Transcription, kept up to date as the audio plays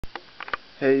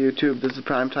Hey YouTube, this is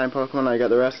Primetime Pokemon. I got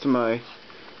the rest of my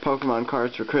Pokemon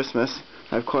cards for Christmas.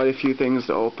 I have quite a few things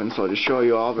to open, so I'll just show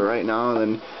you all of it right now, and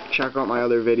then check out my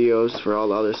other videos for all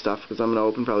the other stuff, because I'm going to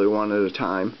open probably one at a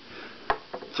time.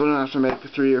 So I don't have to make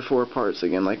 3 or 4 parts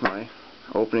again, like my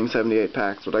opening 78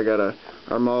 packs. But I got a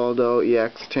Armaldo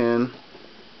EX10,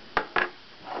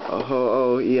 a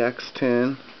Ho-Oh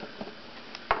EX10,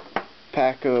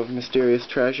 pack of Mysterious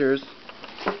Treasures,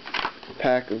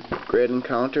 pack of Great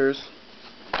Encounters,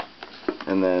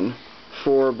 and then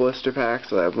 4 blister packs.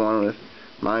 So I have one with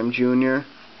Mime Jr.,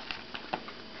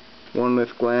 one with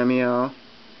Glameow,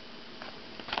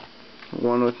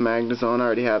 one with Magnezone. I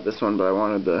already have this one, but I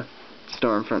wanted the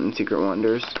Stormfront and Secret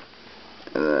Wonders.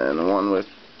 And then one with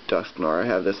Dusknoir. I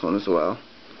have this one as well,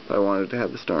 but I wanted to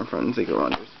have the Stormfront and Secret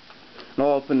Wonders. And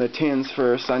I'll open the tins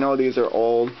first. I know these are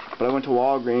old, but I went to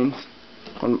Walgreens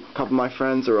when a couple of my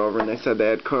friends were over and they said they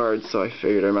had cards, so I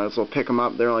figured I might as well pick them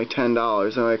up. They're only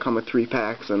 $10, and they come with 3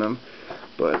 packs in them.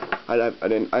 But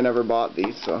I never bought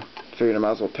these, so I figured I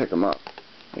might as well pick them up.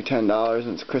 Like $10,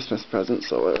 and it's a Christmas present,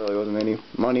 so it really wasn't any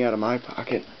money out of my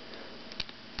pocket.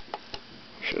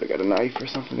 Should have got a knife or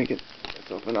something to get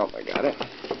this open up. I got it.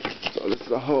 So this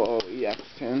is a Ho-Oh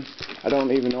EX10. I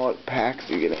don't even know what packs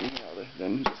you get in here other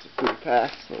than just 3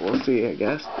 packs, so we'll see, I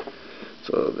guess.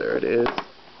 So there it is.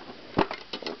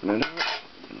 Open it up.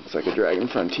 Looks like a Dragon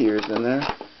Frontiers in there.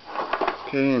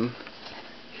 Okay, and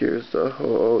here's the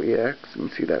Ho-Oh EX. You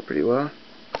can see that pretty well.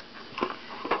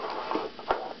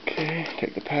 Okay,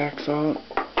 take the packs out.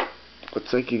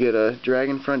 Looks like you get a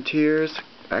Dragon Frontiers,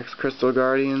 X Crystal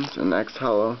Guardians, and X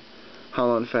Hollow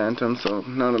and Phantom, so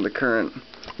none of the current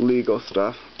legal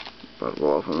stuff, but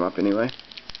we'll open them up anyway.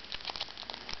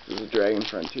 This is a Dragon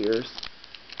Frontiers.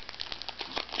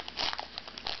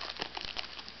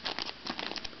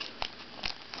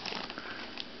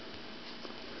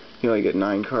 You only get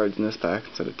 9 cards in this pack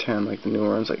instead of 10 like the new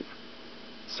ones.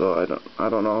 So I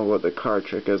don't know what the card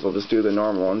trick is. I'll just do the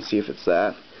normal one, see if it's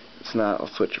that. If it's not, I'll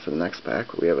switch it for the next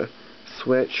pack. We have a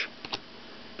Switch,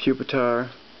 Pupitar,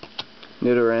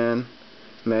 Nidoran,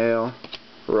 Male,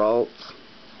 Ralts,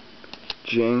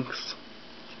 Jinx,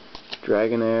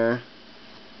 Dragonair,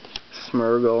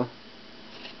 Smeargle,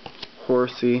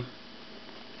 Horsey,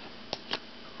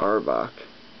 Arbok,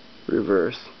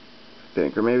 Reverse, I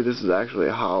think. Or maybe this is actually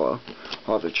a Hollow.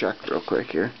 I'll have to check real quick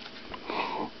here.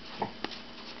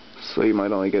 So you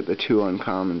might only get the 2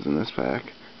 uncommons in this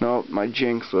pack. No, my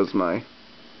Jinx was my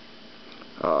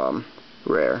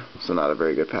rare, so not a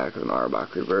very good pack with an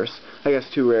Arbok Reverse. I guess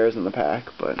 2 rares in the pack,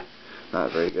 but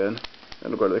not very good.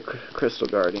 Then we'll go to the Crystal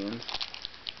Guardians.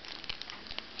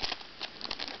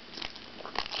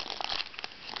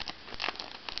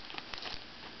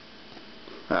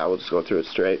 We'll just go through it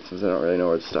straight since I don't really know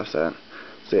where the stuff's at.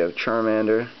 So you have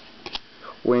Charmander,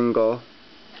 Wingull,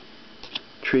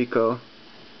 Trico,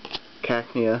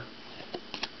 Cacnea,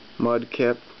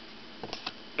 Mudkip,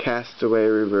 Castaway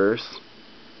Reverse,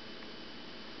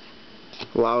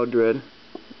 Loudred.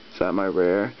 Is that my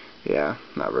rare? Yeah,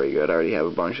 not very good. I already have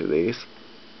a bunch of these.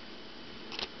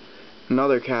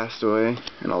 Another Castaway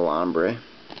and a Lombre.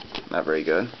 Not very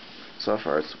good. So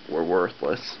far we're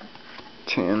worthless.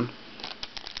 10.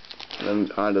 And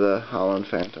then onto the Hollow and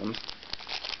Phantoms.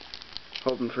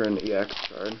 Hoping for an EX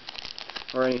card.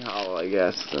 Or any Hollow, I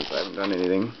guess, since I haven't done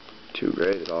anything too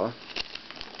great at all.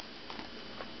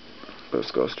 Let's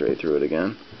go straight through it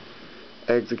again.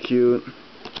 Execute,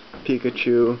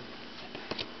 Pikachu,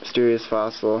 Mysterious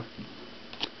Fossil,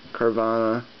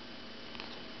 Carvanha,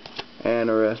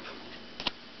 Anorith,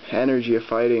 Energy of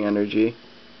Fighting Energy,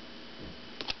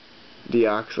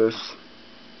 Deoxys.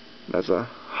 That's a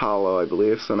Hollow, I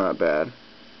believe, so not bad.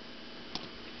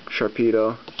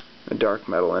 Sharpedo, a Dark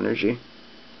Metal Energy.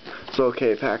 So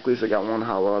okay, pack, at least I got 1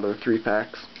 Hollow out of 3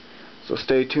 packs. So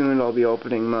stay tuned, I'll be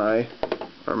opening my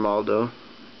Armaldo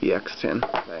EX10.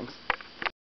 Thanks.